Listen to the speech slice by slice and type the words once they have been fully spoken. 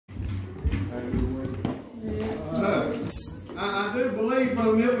believe,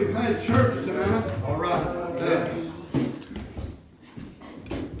 Brother Mill, we've had church tonight. All right.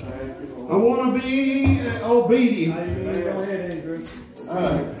 I want to be obedient. Go ahead, Andrew.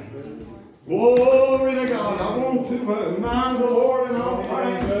 Glory to God. I want to mind the Lord in all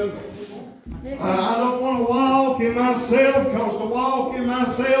things. I don't want to walk in myself, because to walk in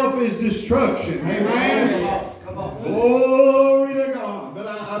myself is destruction. Amen. Glory to God. But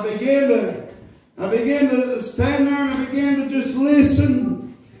I began to stand there, and I began to just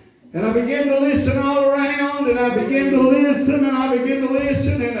listen. And I began to listen all around, and I began to listen, and I began to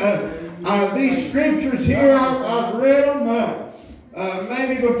listen. And these scriptures here, I've read them.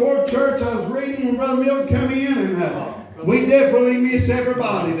 Maybe before church, I was reading when Brother Milton come in, and we definitely miss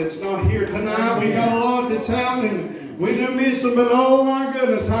everybody that's not here tonight. We got a lot that's out, and we do miss them. But oh my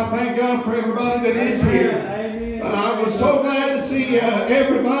goodness, I thank God for everybody that is here. I was so glad to see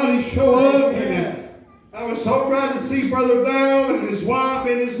everybody show up, and I was so glad to see Brother Darrell and his wife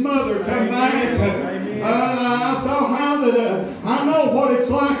and his mother come back. I thought how that I know what it's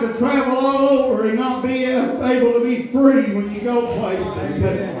like to travel all over and not be able to be free when you go places.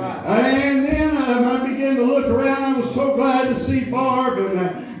 And then I began to look around. I was so glad to see Barb,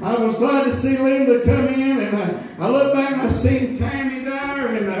 and I was glad to see Linda come in. And I look back and I seen Tammy there,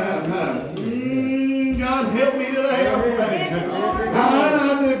 and God help me today.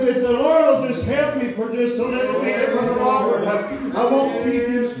 If the Lord will just help me for just a little bit, Brother Robert, I won't keep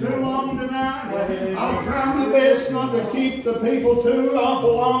you too long tonight. I'll try my best not to keep the people too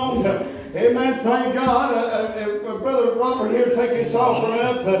awful long. Amen. Thank God. Brother Robert here, take this offering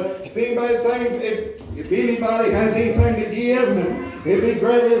up. If anybody has anything to give, it'd be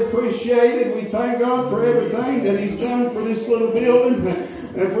greatly appreciated. We thank God for everything that He's done for this little building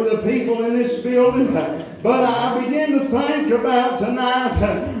and for the people in this building. But I begin to think about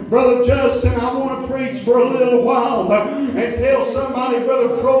tonight, Brother Justin, I want to preach for a little while and tell somebody,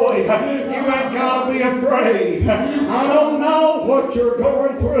 Brother Troy, you ain't got to be afraid. I don't know what you're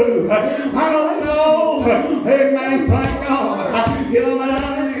going through. I don't know. Amen. Thank God. You know,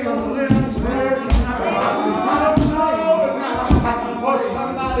 man, you're going to live upstairs. I don't know what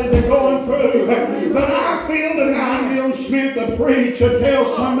somebody's going through. But I feel tonight, Bill Smith, to preach to tell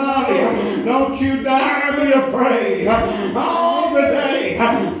somebody, don't you dare be afraid. All the day,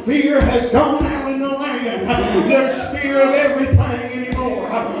 fear has gone out in the land. There's fear of everything anymore.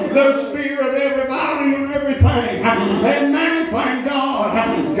 There's fear of everybody and everything. And man, thank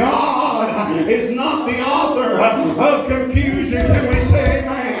God, God is not the author of confusion. Can we say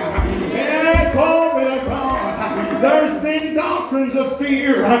amen? Yeah, glory to God. There's been doctrines of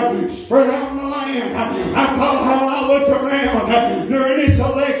fear spread out in the land. I thought how I looked around during this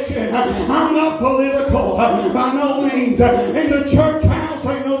election. I'm not political by no means. In the church house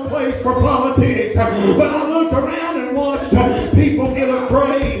ain't no place for politics. But I looked around and watched people get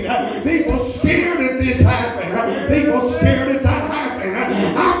afraid. People scared if this happened. People scared if that happened.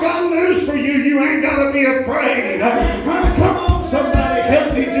 I've got news for you. You ain't got to be afraid. Come on, somebody,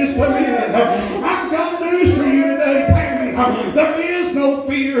 help me just a minute. I've got news for you today, Tammy. There is no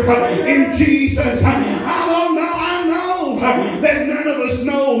fear in Jesus. I don't know. I know that none of us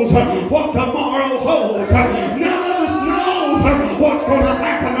knows what tomorrow holds. None of us knows what's going to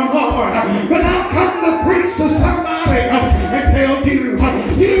happen tomorrow. But I've come to preach to somebody and tell you,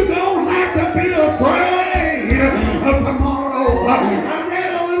 you don't have to be afraid of tomorrow. I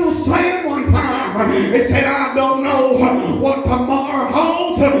read a little saying one time. It said, I don't know what tomorrow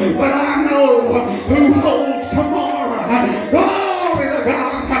holds, but I know who holds tomorrow. Glory to God.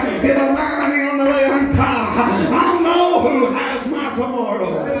 In a mighty on the way untie. I know who has my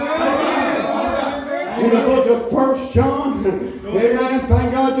tomorrow. In the book of 1 John, amen,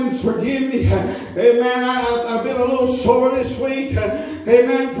 thank God you forgive me. Amen, I've been a little sore this week.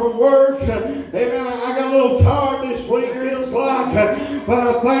 Amen, from work. Amen, I got a little tired this week, feels like. But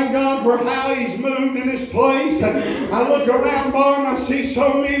I thank God for how He's moved in this place. I look around, bar, and I see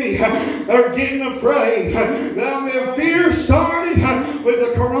so many. They're getting afraid. Now, if fear started with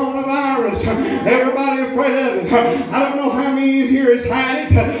the coronavirus, everybody afraid of it. I don't know how many in here has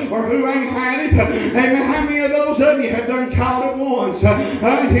had it or who ain't had it. Amen, how many of those of you have done caught it once?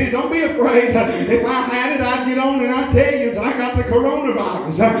 Don't be afraid. If I had it, I'd get on and I'd tell you I got the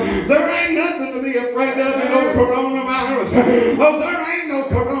coronavirus. There ain't nothing to be afraid of in no coronavirus. Oh, there ain't no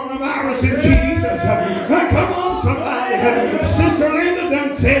coronavirus in Jesus. Come on, somebody. Sister Linda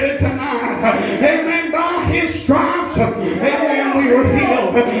done said it tonight. Amen. By His stripes, amen, we were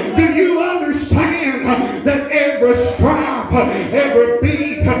healed. Do you understand that every stripe, every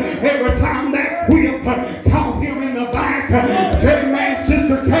beat, every time that whip caught Him in the back, amen,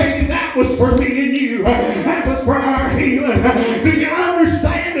 Sister Katie, that that was for me and you. That was for our healing. Do you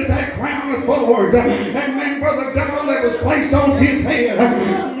understand that that crown of thorns, amen, Brother Donald, that was placed on his head?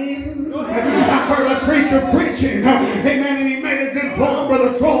 I heard a preacher preaching, amen, and he made a good point,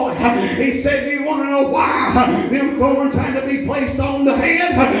 Brother Troy. He said, you want to know why them thorns had to be placed on the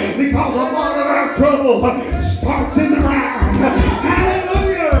head? Because a lot of our trouble starts in the mind.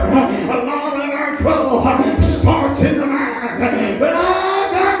 Hallelujah! A lot of our trouble starts in the mind. But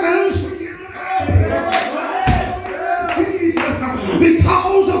I got news for you today. Jesus,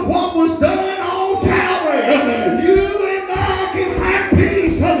 because of what was done on Calvary, you and I can have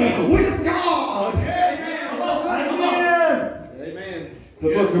peace with God. Amen. The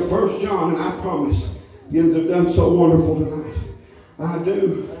book of 1 John, and I promise you have done so wonderful tonight. I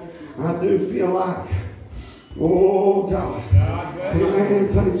do feel like, oh God, amen,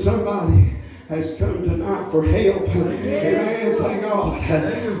 thank somebody has come tonight for help. Amen, thank God.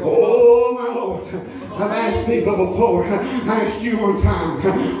 Oh my Lord, I've asked people before. I asked you one time,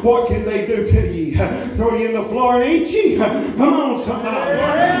 what can they do to you? Throw you in the floor and eat you? Come on, somebody.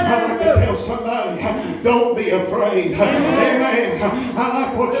 I'd like to tell somebody, don't be afraid. Amen. I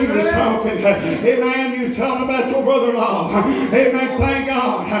like what you was talking. Amen. You talking about your brother-in-law. Amen. Thank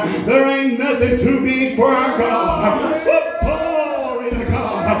God. There ain't nothing too big for our God. Glory to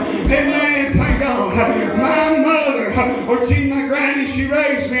God. Amen. Thank God. My mother, or she, my granny, she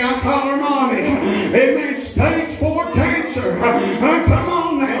raised me. I call her mommy. Amen. Stage 4 cancer. Come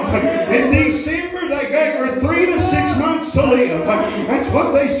on now. In December, they gave her 3 to 6 months to live. That's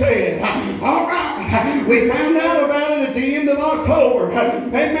what they said. All right. We found out about it at the end of October.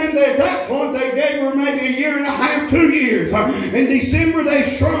 Amen. At that point, they gave her maybe a year and a half, 2 years. In December, they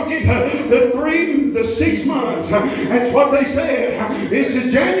shrunk it to 3 to 6 months. That's what they said. It's in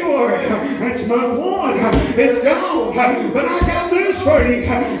January. That's month 1. It's gone. But I got news for you.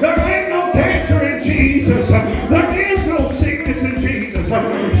 There ain't no cancer in Jesus. There is no sickness in Jesus. I'm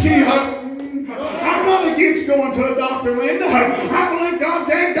not against going to a doctor, Linda. I believe God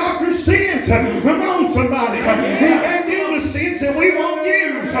gave doctors sense. Come on, somebody. He gave them the sense that we won't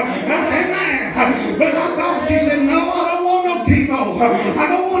use. Amen. But I thought, she said, no, I don't want no chemo. I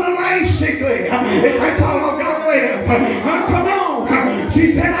don't want to lay sickly. If that's all I've got left. Come on.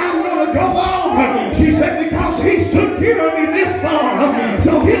 She said, I'm going to go on. She said, because he's took care of me this far,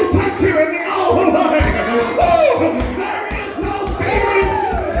 so he'll take care of me all the way. Oh, there is no fear in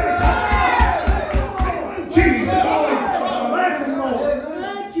Jesus.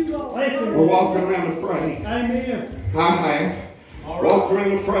 We're walking around afraid. Amen. I have. Walked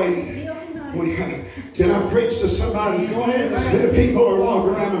around afraid. Can I preach to somebody? People are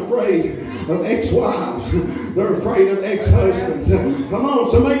walking around afraid of ex-wives. They're afraid of ex-husbands. Come on,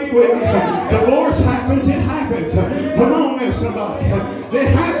 somebody with me. Divorce happens, it happens. Come on now, somebody. It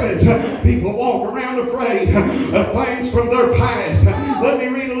happens. People walk around afraid of things from their past. Let me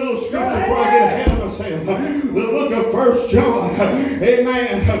read a little scripture before I get ahead of myself. The book of 1 John.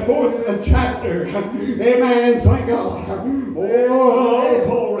 Amen. 4th chapter. Amen. Thank God. Oh,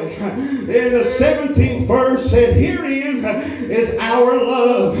 glory. In the 17th verse said, herein is our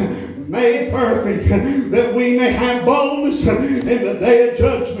love made perfect, that we may have boldness in the day of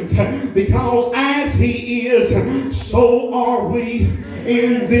judgment. Because as he is, so are we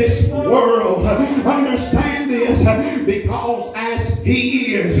in this world. Understand this, because as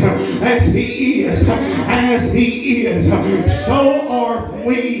he is, so are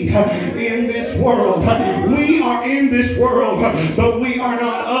we in this world. We are in this world, but we are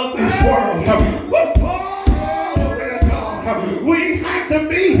not of this world. We have to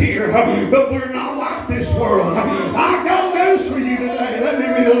be here, but we're not like this world. I got news for you today. Let me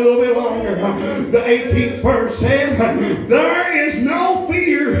read a little bit longer. The 18th verse said, there is no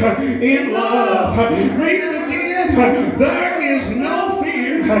fear in love. Read it again. There is no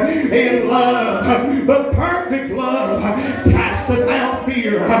fear in love, but perfect love casteth out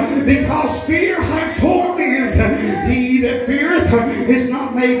fear, because fear hath torment. He that feareth is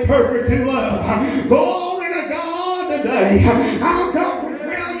not made perfect in love. Glory to God today. I've got to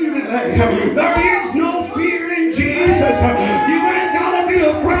tell you today, there is no fear in Jesus. You ain't got to be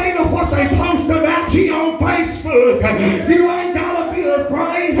afraid of what they post about you on Facebook. You ain't got to be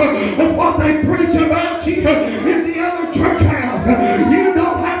afraid of what they preach about you in the other church house. You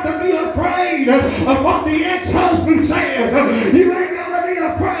don't have to be afraid of what the ex-husband says. You ain't got to be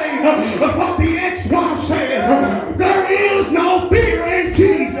afraid of what the ex-wife says. There is no fear in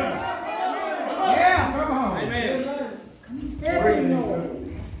Jesus. Yeah, come on. Amen.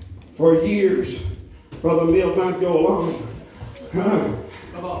 For years, Brother Mill might go along.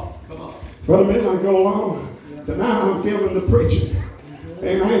 Come on. Brother Mill might go along. Tonight I'm feeling the preaching.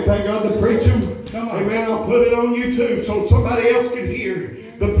 Amen. Thank God to preach them. Amen. I'll put it on YouTube so somebody else can hear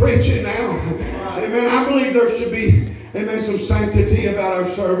the preaching now. Amen. I believe there should be, amen, some sanctity about our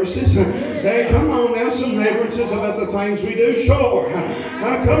services. Hey, come on now, some reverences about the things we do. Sure.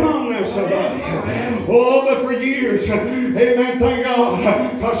 Come on now, somebody. Oh, but for years, amen, thank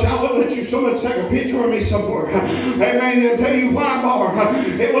God, because I would let you so much take a picture of me somewhere. Amen. I'll tell you why, Bar.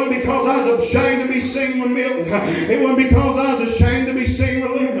 It wasn't because I was ashamed to be seen with Milton. It wasn't because I was ashamed to be seen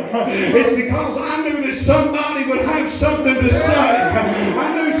with Linda. It's because I knew that somebody would have something to say.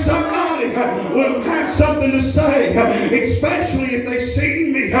 I knew somebody would have something to say, especially if they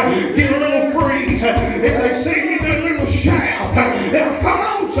see me get a little free, if they see me do a little shout. Come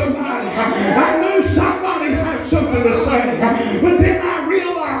on, somebody. I knew somebody would have something to say, but then I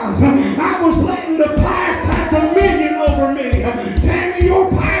realized I was letting the past have dominion over me. Tammy, your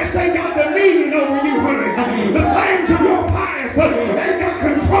past ain't got dominion over you, honey. The things of your past ain't got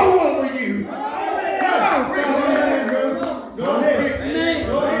control over you. Go ahead.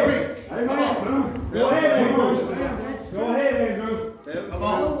 Go ahead. Go ahead, Andrew. Go ahead, Andrew. Come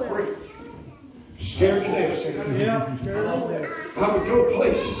on. Scared to death, Satan. Yeah, scared to death. I would go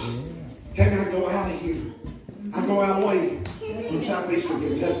places. Tell me I'd go out of here. I'd go out away from southeastern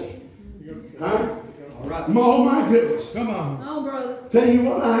Kentucky. Huh? All right. Oh, my goodness. Come on. Oh, brother. Tell you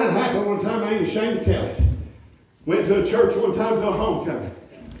what I had happen one time. I ain't ashamed to tell it. Went to a church one time to a homecoming.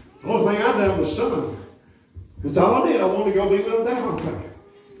 The whole thing I done was sung. That's all I did. I wanted to go be with them that homecoming.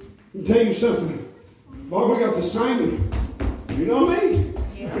 Let me tell you something. Boy, we got the singing. You know me?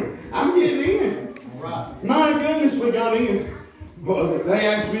 Yeah. I'm getting in. Right. My goodness, we got in. Well, they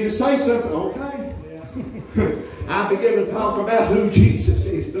asked me to say something. Okay. Yeah. I began to talk about who Jesus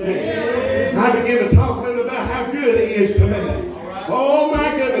is to me. Yeah. I began to talk to them about how good He is to me. Right. Oh,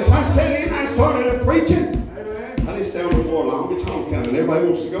 my goodness. I sat in, I started preaching. Amen. I didn't stay on the floor long. It's homecoming. Everybody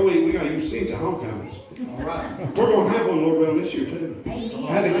wants to go eat. We got to use scenes at homecomings. All right. We're going to have one, Lord willing, this year, too. I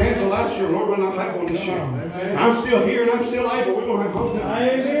had to cancel last year. Lord willing, I'll have one this year. Amen. I'm still here and I'm still able. We're going to have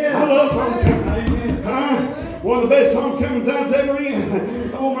homecoming. Amen. I love homecoming. One of the best homecomings I was ever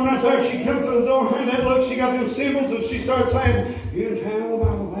in. The woman right there, she comes to the door, and that look, she got them symbols, and she started saying, "You tell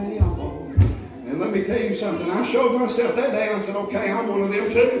by the way I'm born." And let me tell you something. I showed myself that day, and I said, "Okay, I'm one of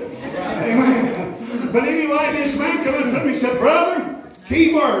them too." Amen. But anyway, this man come up to me and said, "Brother,"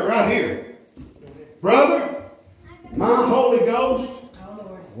 key word right here. "Brother, my Holy Ghost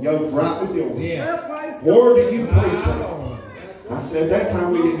yoked right with yours. Yes. Where do you preach at?" I said, at that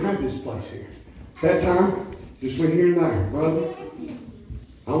time we didn't have this place here. That time, just went here and there. "Brother,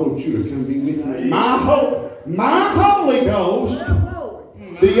 I want you to come be with me. My Holy Ghost,"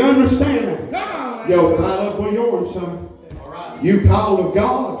 do you understand that? Yo, right up with yours, son. You called of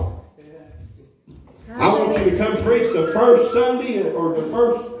God. I want you to come preach the first Sunday or the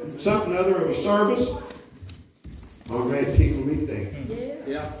first something other of a service. Already tickled me to death.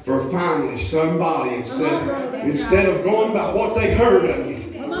 Yeah. For finally somebody, instead of going by what they heard of you,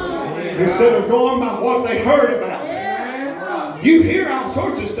 instead of going by what they heard about you, you hear all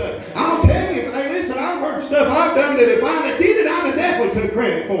sorts of stuff. I'll tell you, hey, listen, I've heard stuff I've done that if I'd have did it, I'd have definitely took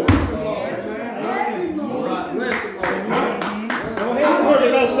credit for it. I've heard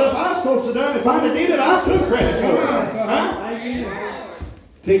about stuff I was supposed to have done. If I'd have did it, I took credit for it. Huh?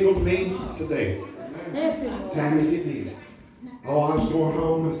 Tickled me to death. Tammy, it did. Oh, I was going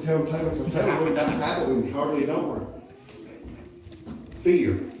home. I was telling Taylor, because Taylor went down travel and hardly know her.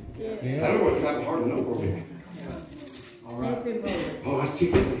 Fear. Yeah. Taylor went travel hardly know her with me. All right. Oh, I was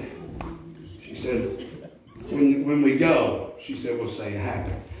tickled. She said, when we go, she said, we'll say it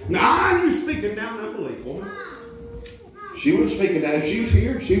happened. Now, you speaking down unbelief, boy. She wasn't speaking down. If she was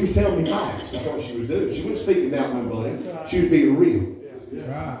here, she was telling me facts. That's what she was doing. She wasn't speaking down unbelief. She was being real.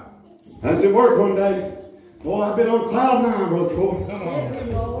 Right. I was at work one day. Boy, I've been on cloud 9, Brother Troy. Come on.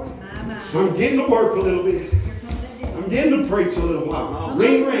 I'm getting to work a little bit. I'm getting to preach a little while.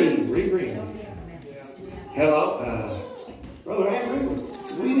 Ring, ring, ring, ring. Hello, Brother Andrew,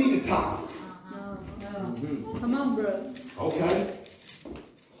 we need to talk. Come on, brother. Okay.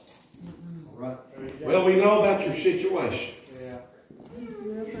 All right. Well, we know about your situation.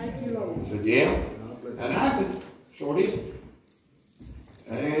 I said, yeah, that happened. Sure did.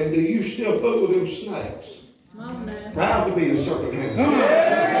 And do you still fool with them snakes? Proud to be a serpent hand.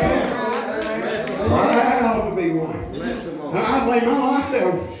 Proud to be one. I'd lay my life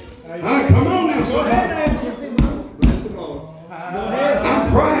down. Come on now, somebody.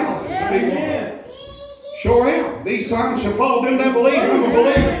 I'm proud to be one. Sure am. These signs shall follow them that believe. I'm a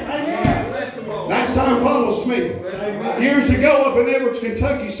believer. That sign follows me. Years ago up in Edwards,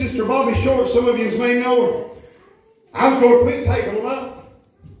 Kentucky, Sister Bobby Short, some of you may know her. I was going to quit taking them up.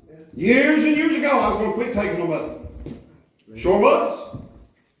 Years and years ago, I was going to quit taking them up. Sure was.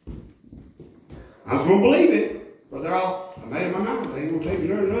 I was going to believe it. But I made up my mind. They ain't going to take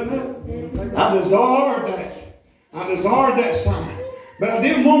nothing up. I desired that sign. But I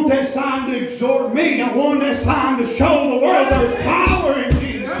didn't want that sign to exhort me. I wanted that sign to show the world there's power in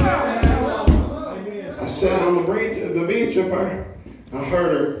Jesus. I sat on the bench up there. I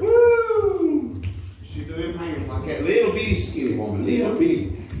heard her. Woo! She doing hands like that little bitty skinny woman. Little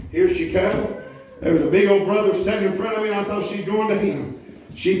bitty. Here she comes. There was a big old brother standing in front of me, and I thought she was going to him.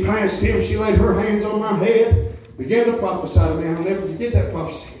 She passed him. She laid her hands on my head. Began to prophesy to me. I'll never forget that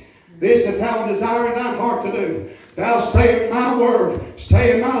prophecy. This that thou desire in thy heart to do. Thou stay in my word.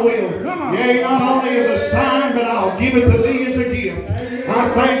 Stay in my will. Yea, not only as a sign, but I'll give it to thee as a gift. I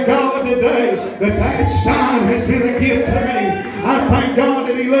thank God today that sign has been a gift to me. I thank God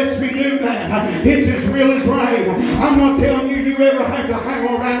that He lets me do that. It's as real as rain. I'm not telling you ever have to hang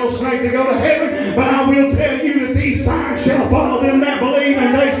on a rattlesnake to go to heaven, but I will tell you that these signs shall follow them that believe,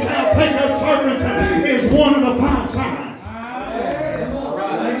 and they shall take up serpents. Is one of the 5 signs.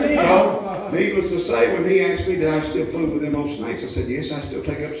 So, needless to say, when he asked me, did I still fool with them old snakes? I said, yes, I still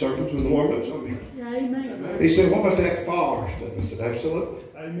take up serpents when the Lord moves on me. Amen. He said, what about that fire stuff? I said, absolutely.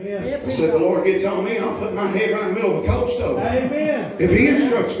 Amen. I said, the Lord gets on me, I'll put my head right in the middle of a coal stove. Amen. If He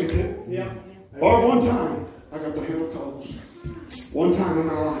instructs me to. Yeah. Or one time, I got to handle coals. One time in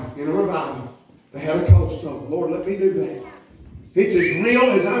my life, in a revival, they had a coal stove. Lord, let me do that. It's as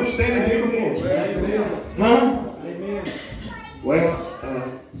real as I'm standing here before you. Amen. Huh? Amen. Well,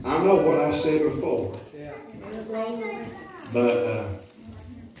 I know what I said before. Yeah. But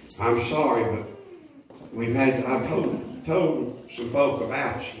I'm sorry, but I've told some folk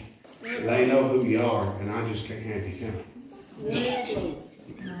about you. They know who you are, and I just can't have you come.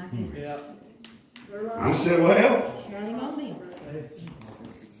 Yeah. I said, well,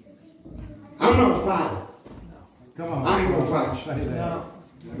 I'm not a fighter. Come on. I ain't going to fight you. No.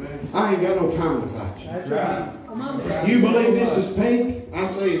 I ain't got no time to fight you. Right. You believe this is pink? I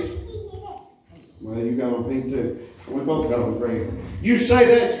say it's... Well, you got on pink too. We both got on green. You say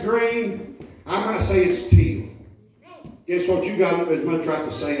that's green, I might say it's teal. Guess what? You got as much right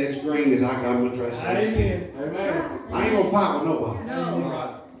to say that's green as I got as much right to say it's teal. Amen. I ain't going to fight with nobody.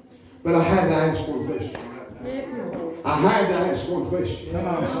 No. But I had to ask one question. I had to ask one question.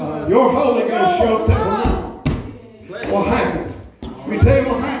 Your Holy Ghost showed up what happened? Let me tell you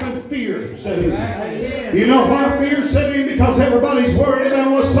what happened. Fear set in. You know why fear set in? Because everybody's worried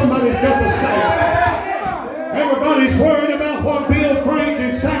about what somebody's got to say. Everybody's worried about what Bill, Frank,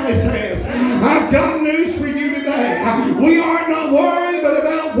 and Sally says. I've got news for you today. We are not worried but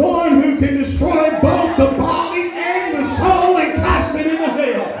about one who can destroy both the body and the soul and cast it into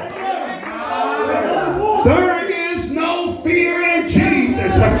hell. There is no fear in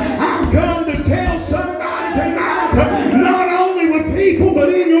Jesus. I've come to tell somebody tonight, not only with people, but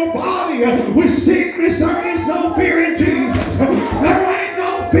in your body, with sickness, there is no fear in Jesus. There ain't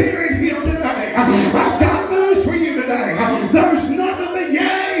no fear in Him today. I've got news for you today. There's nothing but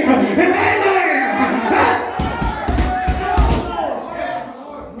yea and amen.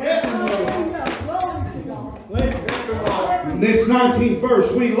 In this 19th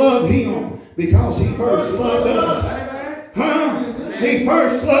verse, we love Him because He first loved us. Huh? He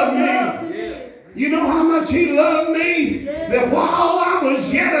first loved me. You know how much He loved me? That while I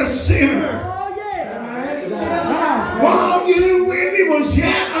was yet a sinner, while you, Wendy, was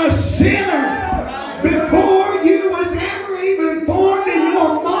yet a sinner, before you was ever even formed in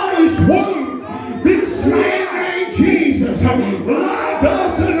your mama's womb, this man named Jesus loved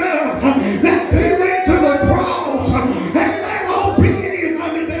us enough that He went to the cross and let obedient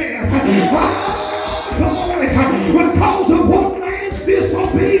unto death. Because of what man's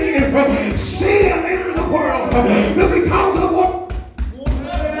disobedient, sin entered the world. But because of what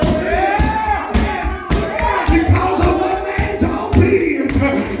man's obedience,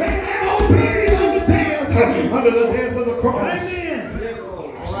 and obedient unto death, under the death of the cross,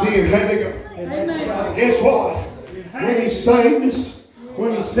 sin had to go. Guess what? When He saved us,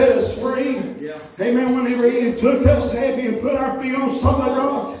 when He set us free, amen, whenever He took us heavy and put our feet on solid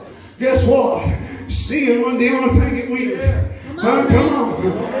rock, guess what? Sin wasn't the only thing that we did. Come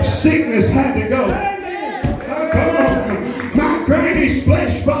on. Sickness had to go. Come on. My granny's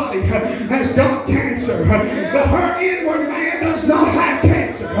flesh body has got cancer, but her inward man does not have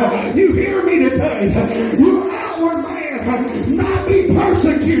cancer. You hear me today? Your outward man might be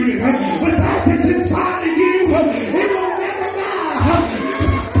persecuted, but that is inside of you. It will never die.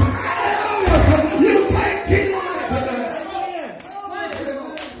 You can't kill it.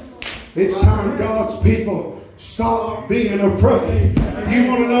 It's time God's people Stop being afraid. You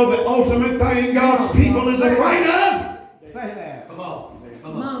want to know the ultimate thing God's people is afraid of? Say that. Come on.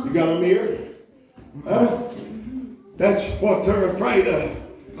 Come on. You got a mirror? Huh? That's what they're afraid of.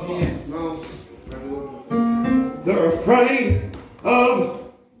 Come on. They're afraid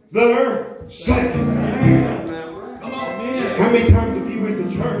of their self. Come on. How many times have you went to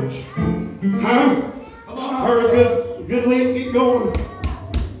church? Huh? Come on. Heard a good lick get going.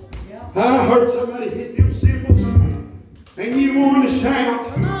 I heard somebody hit them cymbals and you wanted to shout.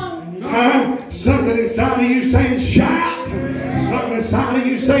 Huh? Something inside of you saying shout. Something inside of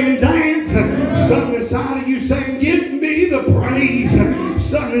you saying dance. Something inside of you saying give me the praise.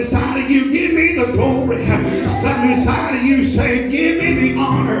 Something inside of you give me the glory. Something inside of you saying give me the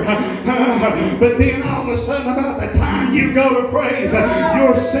honor. But then all of a sudden about the time you go to praise,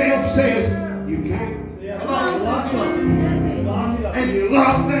 yourself says you can't. Come on. Lock it up. And you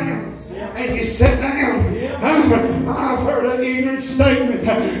lock down. And you sit down. I've heard an ignorant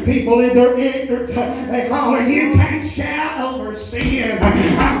statement. People in their ignorant, they holler, you can't shout over sin.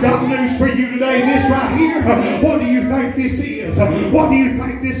 I've got news for you today. This right here, what do you think this is? What do you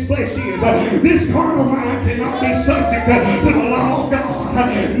think this flesh is? This carnal mind cannot be subject to the law of God.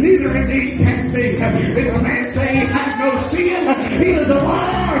 Neither indeed can be. If a man say he has no sin, he is a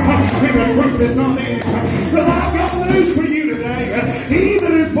liar. And the truth is not in him. But I've got news for you today. He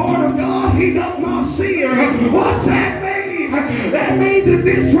that is born of God, he doth not sin. What's that mean? That means that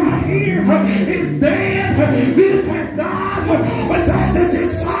this right here is dead. This has died. But that that's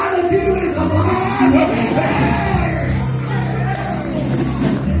inside of you is alive.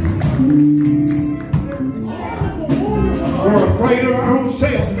 We're afraid of our own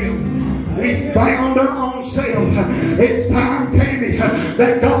self. We bound our own self. It's time, Tammy,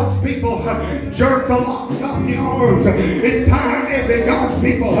 that God's people jerk the locks off your arms. It's time that God's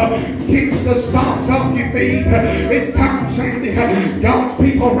people kicks the stocks off your feet. It's time, Sandy, God's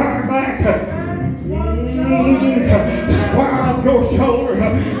people run back. Square off your shoulder.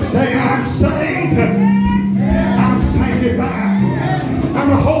 Say, I'm saved. I'm sanctified.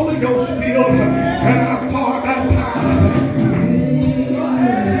 I'm a Holy Ghost filled. And I'm far baptized.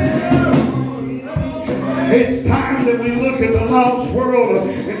 It's time that we look at the lost world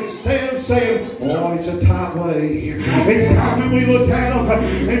and instead of saying, oh, it's a tight way. It's time that we look at them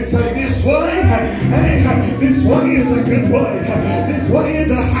and say, this way, hey, this way is a good way. This way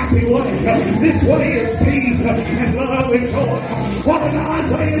is a happy way. This way is peace and love and joy. What did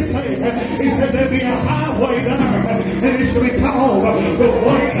Isaiah say? He said there'd be a highway there and it should be called the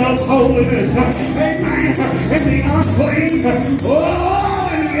way of holiness. Amen. And the unclean, oh,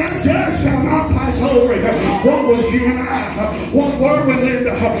 and the unjust shall not pass over it. What was you and I? What were we,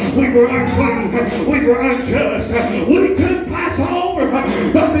 Linda? We were unclean. We were unjust. We couldn't pass over.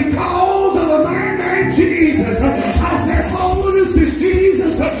 But because of a man named Jesus, I said holiness is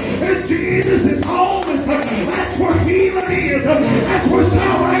Jesus. And Jesus is holiness. That's where healing is. That's where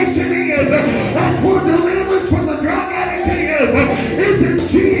salvation is. That's where deliverance from the drug addict is. It's in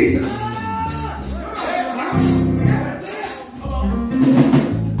Jesus.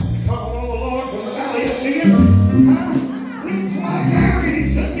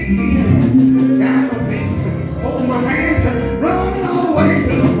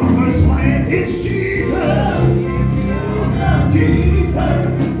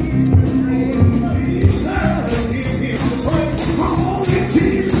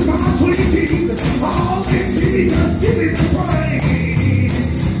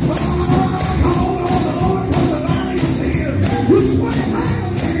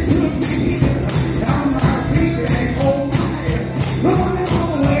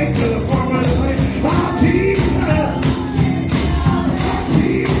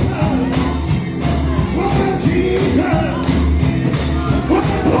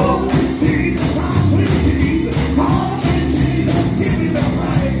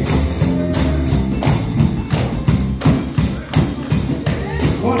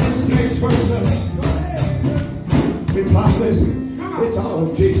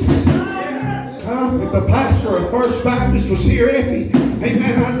 Was here, Effie.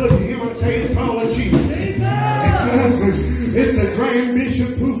 Amen. I'd look at him and say, it's all of Jesus. It's the Grand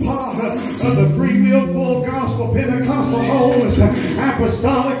Bishop Poopah of the Free Will Full Gospel Pentecostal Holiness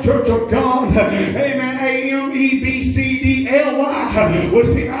Apostolic Church of God. Amen. AMEBCDLY was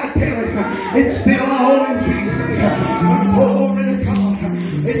here. I tell you, it's still all in Jesus. Glory to God.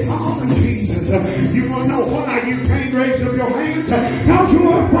 It's all in Jesus. You want to know why you can't raise up your hands? Because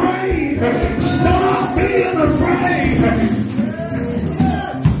you're afraid. Stop being afraid.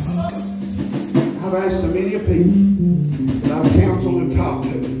 I've asked many people that I've counseled and talked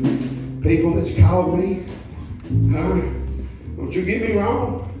to, people that's called me Don't you get me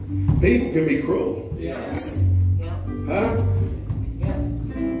wrong. People can be cruel. Yeah. Huh?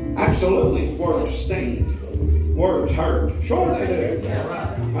 Absolutely. Words sting. Words hurt. Sure they do.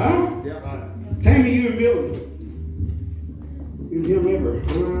 Huh? Tammy, you and Bill. You'll never.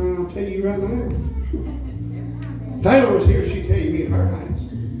 I'll tell you right now. Taylor was here. She'd tell you me in her eyes.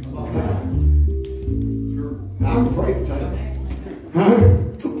 I'm afraid of Taylor. Huh?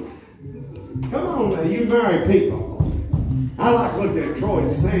 Come on now. You married people. I like looking at Troy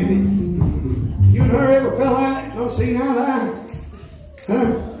and Sandy. You and her ever fell out? Don't see eye to eye?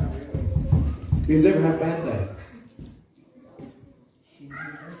 Huh? You ever have a bad day?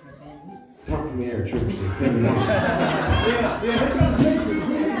 Talk to me there, church.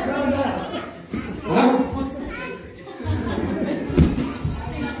 Huh?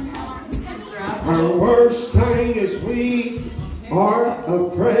 Our worst thing is we are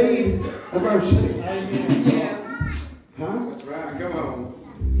afraid of ourselves. Huh? That's right. Come on.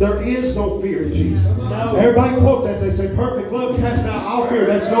 There is no fear in Jesus. Everybody quote that. They say perfect love casts out all fear.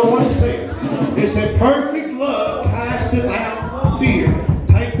 That's not what it said. It said perfect love casts out fear.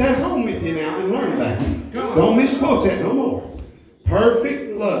 Take that home with you now and learn that. Don't misquote that no more.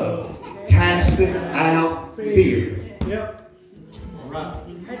 Perfect love casteth out fear. Yep. Right.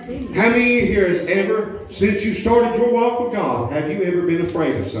 How many of you here has ever, since you started your walk with God, have you ever been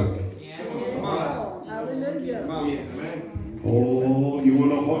afraid of something? Come on. Hallelujah. Come on. Oh, you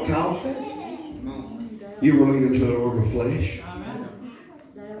want to know what caused that? You were leaning to an arm of flesh.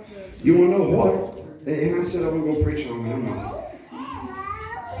 You want to know what? And I said I wasn't going to preach on that. I'm not.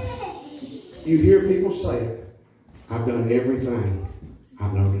 You hear people say it. I've done everything I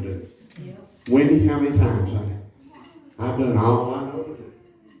know to do. Wendy, how many times, honey? I've done all I know to do.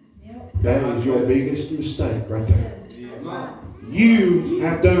 That is your biggest mistake right there. You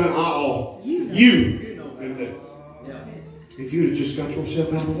have done all you can do. If you'd have just got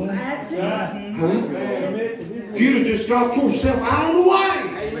yourself out of the way. Huh? If you'd have just got yourself out of the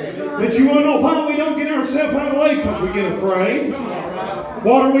way. But you want to know why we don't get ourselves out of the way? Because we get afraid.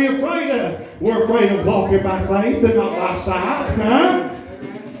 What are we afraid of? We're afraid of walking by faith and not by sight. Huh?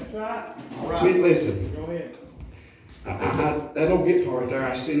 Wait, listen. That old guitar right there,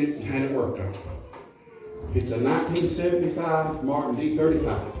 I seen it and had it worked on. It's a 1975 Martin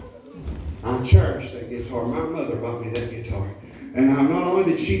D35. I cherish that guitar. My mother bought me that guitar. And not only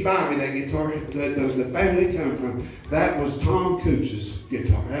did she buy me that guitar, the family it come from, that was Tom Cooch's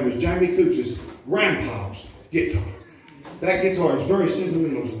guitar. That was Jamie Cooch's grandpa's guitar. That guitar is very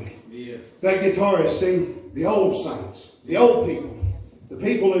sentimental to me. Yes. That guitar has seen the old saints, the old people, the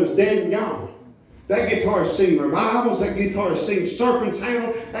people who was dead and gone. That guitar has seen revivals. That guitar has seen serpents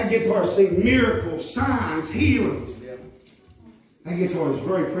handled. That guitar has seen miracles, signs, healings. That guitar is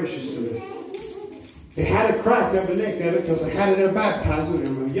very precious to me. It had a crack up the neck of it because I had it there baptizing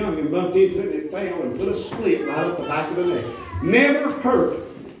and I was young and bumped into it and it fell and put a split right up the back of the neck. Never hurt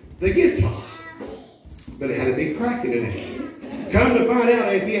the guitar. But it had a big crack in the neck. Come to find out,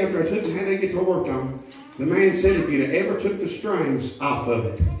 after I took and had that guitar worked on, the man said if you'd ever took the strings off of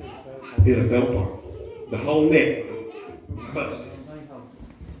it, it'd have fell apart. The whole neck busted.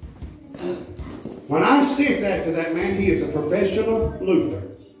 When I sent that to that man, he is a professional luthier.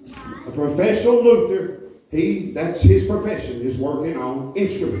 A professional luthier, that's his profession, is working on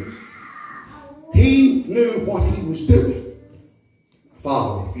instruments. He knew what he was doing.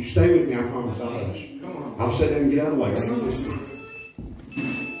 Follow me. If you stay with me, I promise I'll hush. I'll sit down and get out of the way.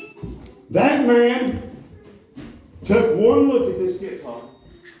 That man took one look at this guitar,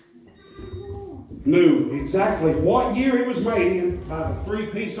 knew exactly what year it was made in by the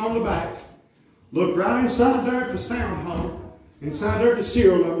 3-piece on the back, looked right inside there at the sound hole, inside there at the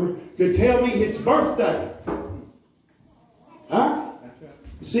serial number, could tell me its birthday. Huh?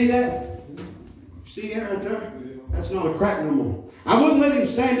 You see that? See that right there? That's not a crack no more. I wouldn't let him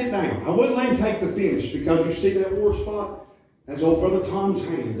sand it down. I wouldn't let him take the finish because you see that war spot? That's old Brother Tom's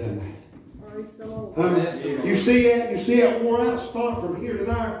hand done that. You see that? You see that wore out spot from here to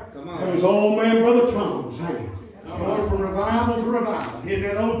there? That was old man Brother Tom's hand. Going from revival to revival. Hitting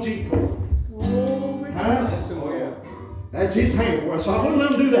that old Jeep. Huh? That's his hand. So I wouldn't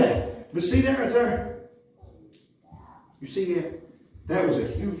let him do that. But see that right there? You see that? That was a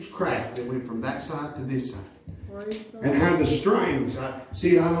huge crack that went from that side to this side. And how the strings, I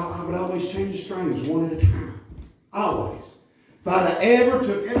would always change the strings one at a time. Always. If I'd have ever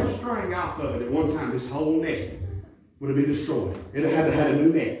took every string off of it at one time, this whole neck would have been destroyed. It would have had a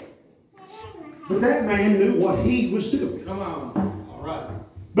new neck. But that man knew what he was doing. Come on. All right.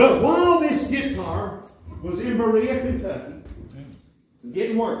 But while this guitar was in Berea, Kentucky,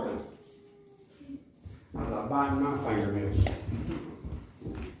 getting work done, I was biting my fingernails.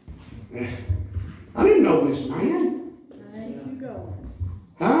 I didn't know this man.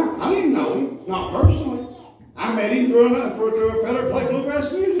 Huh? I didn't know him. Not personally. I met him through a fellow who played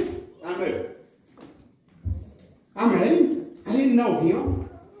bluegrass music. I knew him. I met him. I didn't know him.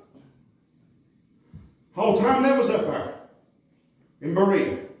 Whole time that was up there in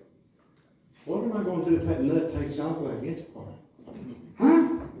Berea. What am I going to do if that nut takes off when I get to Huh?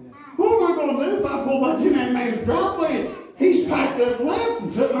 What am I going to do if I pull back in that man's driveway and he's packed up and left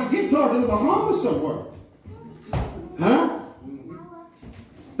and took my guitar to the Bahamas somewhere? Huh?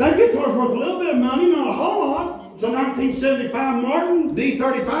 That guitar's worth a little bit of money, not a whole lot. It's a 1975 Martin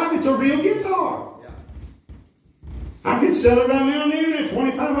D35. It's a real guitar. I could sell it right now and then at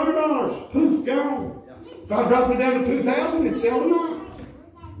 $2,500. Poof, gone. If I dropped it down to $2,000, it'd sell tonight.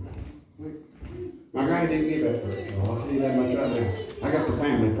 My granny didn't give that for it. Well, I'll tell you that much right now. I got the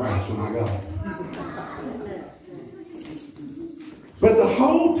family price when I got it. But the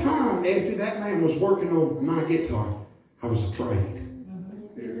whole time after that man was working on my guitar, I was afraid.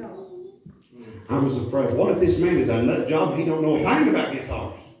 I was afraid. What if this man is a nut job? He don't know a thing about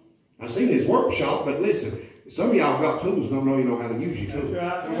guitars. I seen his workshop, but listen, some of y'all got tools, don't know you know how to use your tools. I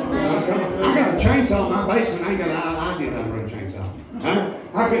got a chainsaw in my basement. I ain't got an idea how to run a chainsaw. Huh?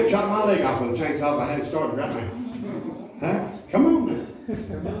 I couldn't chop my leg off with a chainsaw if I had it started right now. Huh? Come on now.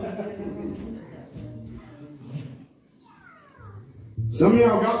 Some of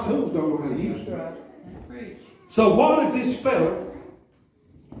y'all got tools, don't know how to use them. So what if this fella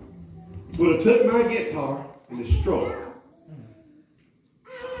would have took my guitar and destroyed it?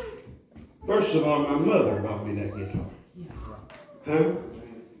 First of all, my mother bought me that guitar. Huh?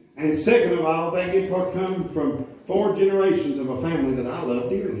 And second of all, that guitar come from 4 generations of a family that I love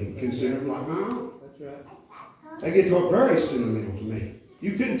dearly and considered like my own. That guitar very sentimental to me.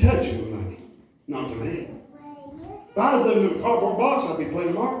 You couldn't touch it with money. Not to me. If I was living in a cardboard box, I'd be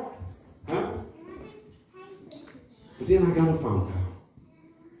playing mark. Huh? But then I got a phone call.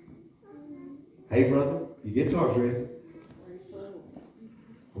 Hey, brother, your guitar's ready.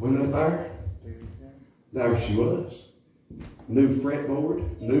 I went up there. There she was. New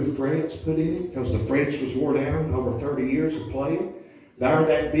fretboard, new frets put in it because the frets was wore down over 30 years of playing. There,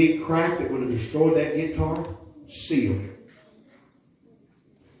 that big crack that would have destroyed that guitar, sealed.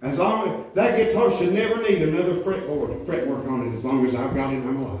 As long as that guitar should never need another fretwork on it as long as I've got it,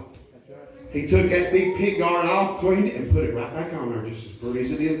 I'm alive. He took that big pick guard off, cleaned it, and put it right back on there just as pretty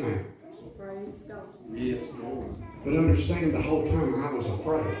as it is now. Yes, Lord. But understand, the whole time I was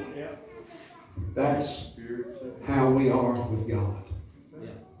afraid. That's how we are with God.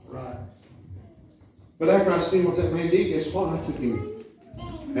 Right. But after I seen what that man did, guess what? I took him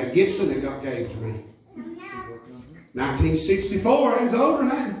that Gibson that God gave to me. 1964, I was older than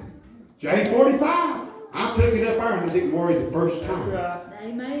that. J45. I took it up there and I didn't worry the first time.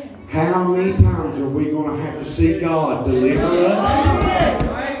 Amen. How many times are we going to have to see God deliver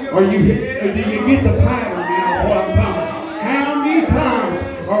us? Do you get the pattern now of what I'm talking about? How many times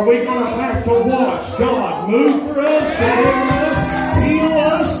are we going to have to watch God move for us, deliver us, heal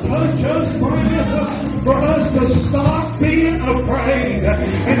us, touch us, bring us up, for us to stop being afraid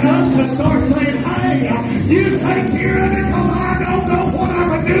and us to start saying, hey, you take care of it because I don't know what I'm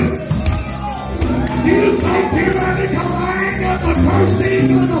going to do. You take care of it because I ain't got the first thing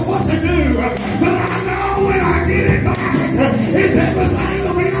to know what to do. But I know when I get it back, it's everything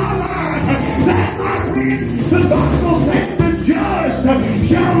will be all right. That, my friend, the Bible says the just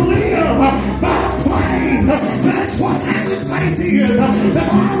shall live by faith. That's what having faith is. The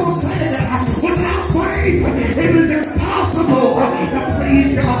Bible said without faith it is impossible to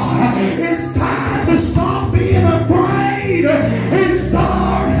please God. It's time to stop being afraid and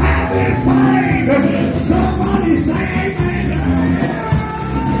start having faith. Somebody say amen.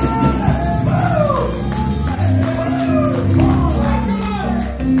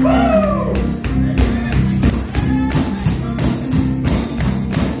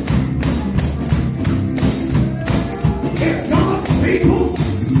 If God's people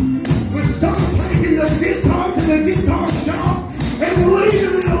would start taking the guitar to the guitar shop and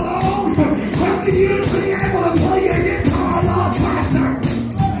leaving it alone, how can you be able to play a guitar a lot faster?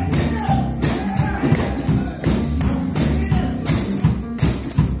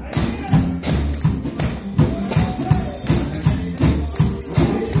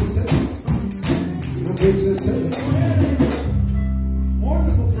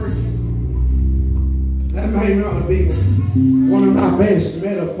 Wonderful preaching. That may not be one of my best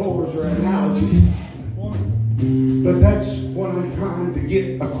metaphors or analogies, but that's what I'm trying to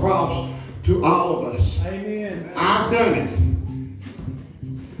get across to all of us. Amen. I've done it.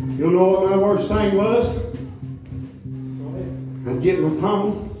 You know what my worst thing was? I'd get my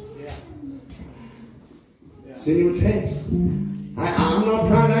phone, send him a text. I'm not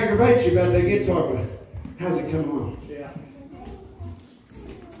trying to aggravate you about that guitar, but how's it coming along?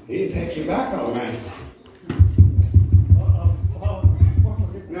 He didn't text me back automatically.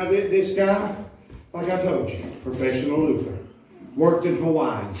 Now this guy, like I told you, professional Luther, worked in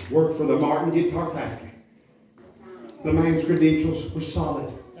Hawaii, worked for the Martin Guitar Factory. The man's credentials were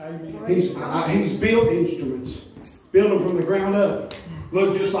solid. He's built instruments, built them from the ground up.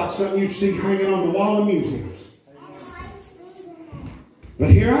 Look just like something you'd see hanging on the wall of museums. But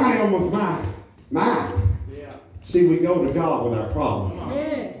here I am with mine. See, we go to God with our problem.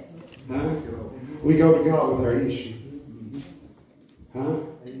 Huh? We go to God with our issue. Huh? All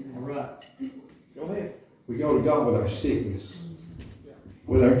right. Go ahead. We go to God with our sickness,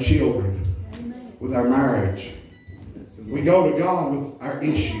 with our children, with our marriage. We go to God with our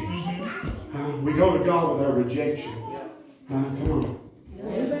issues. We go to God with our rejection. Come on.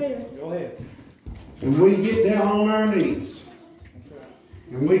 Go ahead. And we get down on our knees.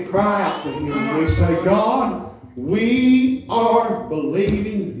 And we cry out to Him. And we say, God, we are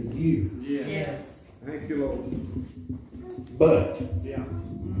believing in You. Yes. Thank you, Lord. But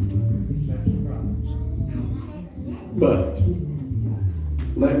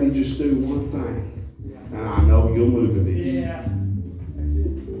let me just do one thing. And I know you'll move to this. Yeah.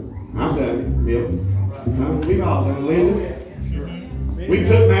 I've done it, Bill. We've all done it, Linda. We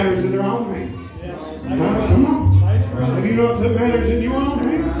took matters in their own hands. Come on. Have you not took matters in your own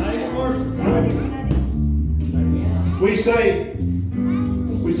hands? We say,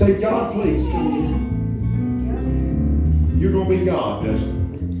 God, please come here. You're going to be God,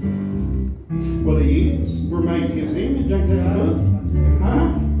 Justin. Well, He is. We're made in His image. Ain't that good? Huh?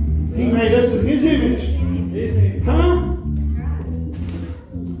 He made us in His image. Huh?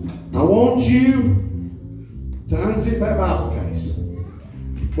 I want you to unzip that Bible case.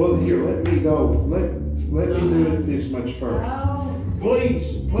 Well, here, let me go. Let me do it this much first. Please.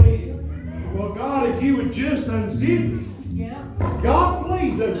 Well, God, if you would just unzip it. God,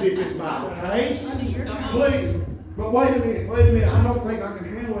 please unzip this Bible case. Please. But wait a minute. I don't think I can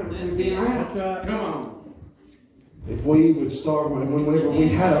handle everything out. Come on. If we would start whenever we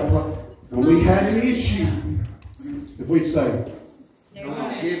had an issue, if we say,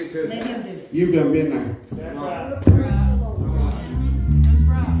 Give it to them. you've done been there. That's right.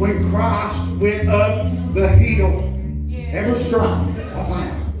 When Christ went up the hill, every stride,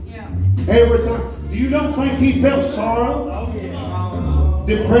 everything. Do you not think He felt sorrow,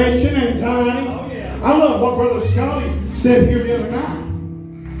 depression, anxiety? I love what Brother Scotty said here the other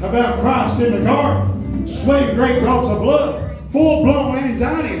night about Christ in the garden, sweating great drops of blood, full-blown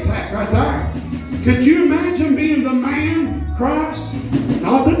anxiety attack right there. Could you imagine being the man, Christ,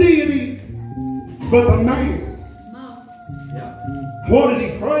 not the deity, but the man? What did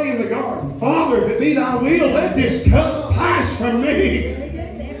He pray in the garden? Father, if it be Thy will, let this cup pass from me.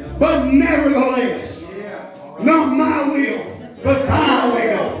 But nevertheless, not my will, but Thy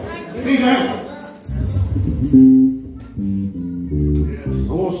will be done.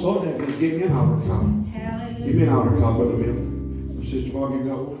 I want to slow down. Give me an altar call. Give me an altar call, Brother Milton. Sister Barb, you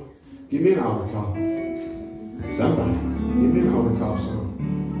got one? Give me an altar call. Somebody, give me an altar call, son.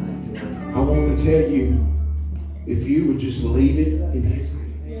 I want to tell you, if you would just leave it in His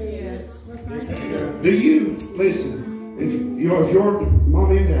hands. Do you, listen, if your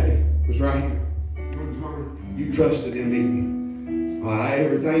mom and daddy was right here, you trusted Him, didn't you?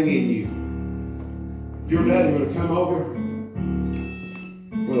 Everything in you. If your daddy would have come over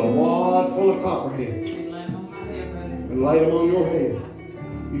with a wad full of copperheads and laid them on your head,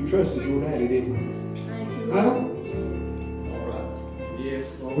 you trusted your daddy, didn't you? Huh? Yes.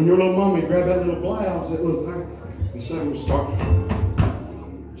 When your little mommy grabbed that little blouse, that little thing, and something was starting,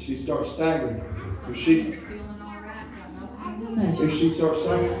 she starts staggering. If she starts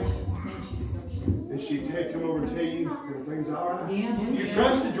singing, and she'd come over and tell you everything's all right. You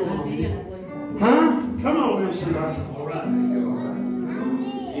trusted your mommy. Huh? Come on now, somebody. All right.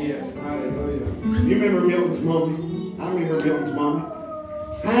 Yes. Hallelujah. You remember Milton's mommy? I remember Milton's mommy.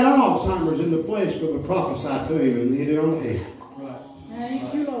 Had Alzheimer's in the flesh, but would prophesy to him and hit it on the head.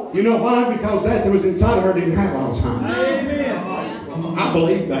 Thank you, Lord. You know why? Because that was inside of her didn't have Alzheimer's. Amen. I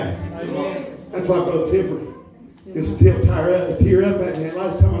believe that. Amen. That's why Brother Tifford can still tear up at me.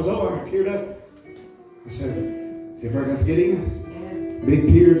 Last time I was over, I teared up. I said, Tifford, I got to get in. Big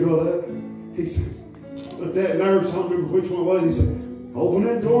tears rolled up. He said, but that nerves, I don't remember which one it was. He said, open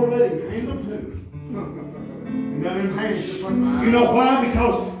that door and let him handle it. And let him handle it just like, you know why?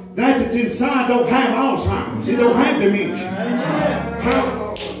 Because that's inside don't have Alzheimer's. It don't have dementia.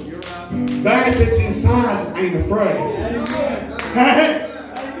 That that's inside ain't afraid.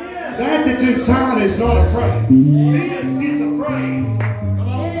 That that's inside is not afraid. This gets afraid.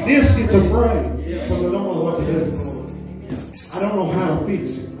 This gets afraid because I don't know what to do. I don't know how to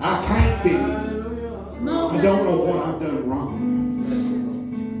fix it. I can't fix it. I don't know what I've done wrong.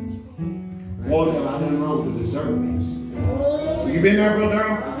 What have I done wrong to deserve this? You been there, Brother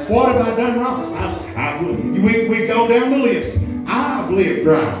Darrell? What have I done wrong? We go down the list. I've lived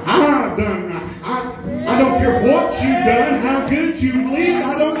right. I've done right. I don't care what you've done, how good you've lived.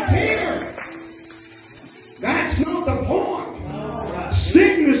 I don't care. That's not the point.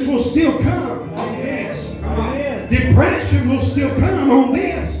 Sickness will still come on this. Depression will still come on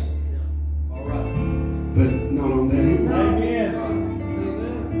this. But not on that.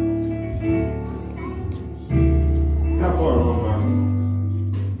 How far along are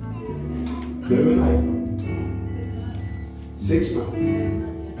you? 2 and 8. 6 months.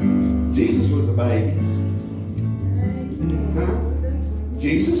 Jesus was a baby. Huh?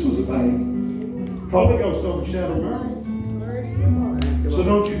 Jesus was a baby. Holy Ghost overshadowed Mary. So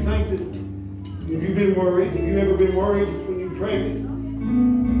don't you think that if you've been worried, have you ever been worried when you're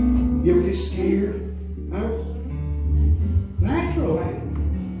pregnant? You ever get scared? Huh? Natural, ain't it?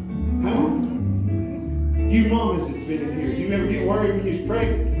 Huh? You mamas that's been in here, you ever get worried when you're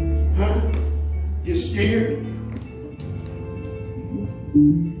pregnant? Huh? Get scared?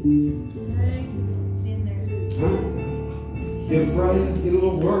 Huh? Get afraid? Get a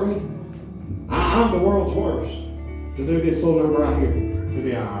little worried? I'm the world's worst to do this little number right here. It'll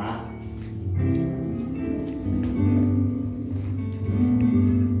be alright.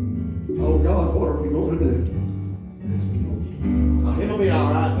 Oh God, what are we going to do? It'll be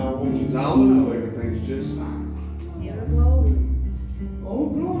alright though, won't you? All to know everything's just fine. Oh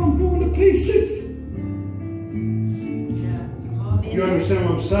God, I'm going to pieces. You understand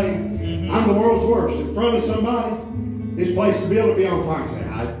what I'm saying? I'm the world's worst. In front of somebody, this place is built to be on fire. Say,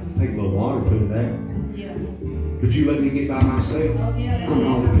 I'd take a little water, put it out. But you let me get by myself, I'm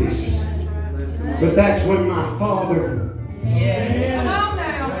all to pieces. But that's when my Father,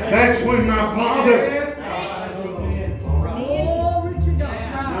 that's when my Father,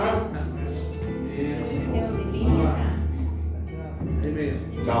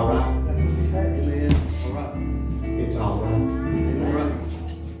 it's all right. It's all right.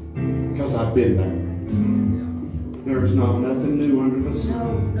 Because I've been there. There's not nothing new under the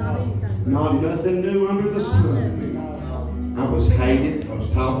sun. Not nothing new under the sun. I was hated. I was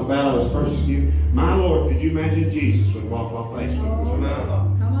talked about. I was persecuted. My Lord, could you imagine Jesus would walk off Facebook? Come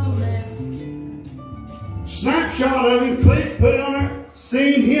on, man. Snapshot of him, click, put it on there.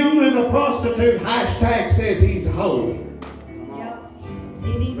 Seen him with a prostitute. Hashtag says he's holy. I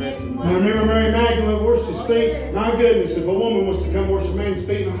remember Mary Magdalene washed his feet. My goodness, if a woman was to come wash a man's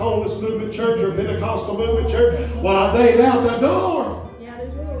feet in a holiness movement church or a Pentecostal movement church, why, they'd out the door.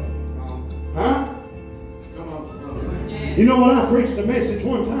 Huh? You know what? I preached a message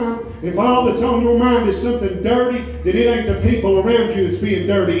one time. If all that's on your mind is something dirty, then it ain't the people around you that's being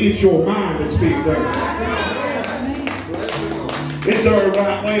dirty. It's your mind that's being dirty. Is there a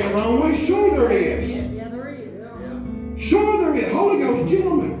right way and a wrong way? Sure there is. Sure there is. Holy Ghost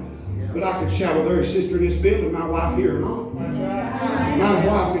gentlemen. But I could shout with every sister in this building, my wife here or not. My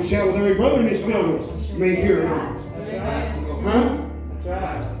wife could shout with every brother in this building, me here or not. Huh?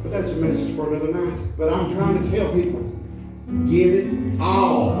 But that's a message for another night. But I'm trying to tell people, give it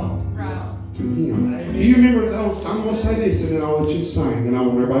all to Him. Do you remember those? I'm going to say this and then I'll let you sing. And I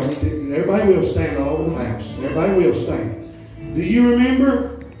want everybody will stand all over the house. Everybody will stand. Do you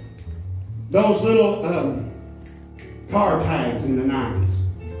remember those little car tags in the 90s?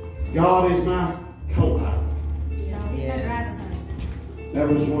 God is my co-pilot. That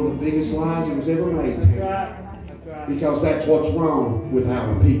was one of the biggest lies that was ever made. Because that's what's wrong with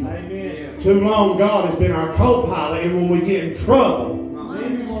our people. Too long God has been our co-pilot, and when we get in trouble,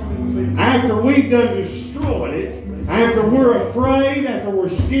 after we've done destroyed it, after we're afraid, after we're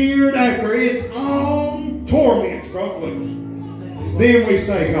scared, after its own torments broke loose, then we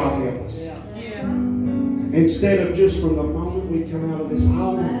say, God help us. Instead of just from the moment we come out of this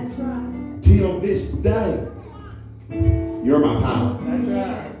home till this day, you're my pilot.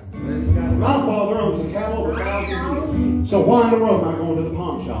 My father owns the cattle of 1,000 years. So why in the world am I going to the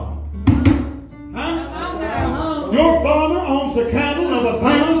pawn shop? Huh? Your father owns the cattle of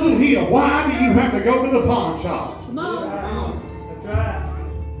 1,000 hills. Why do you have to go to the pawn shop?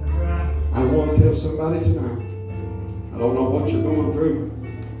 I want to tell somebody tonight, I don't know what you're going through.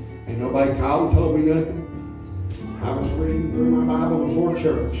 Ain't nobody called and told me nothing. I was reading through my Bible before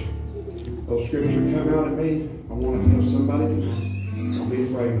church. Those scriptures come out at me. I want to tell somebody tonight. Don't be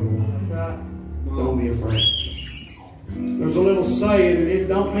afraid no more. Don't be afraid. There's a little saying, and it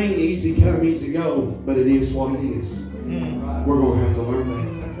don't mean easy come, easy go, but it is what it is. We're going to have to learn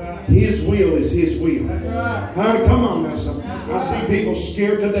that. His will is His will. Come on now, son. I see people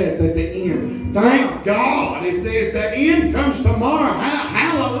scared to death at the end. Thank God. If the end comes tomorrow,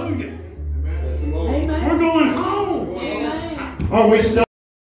 hallelujah. Amen. We're going home. Amen. Are we so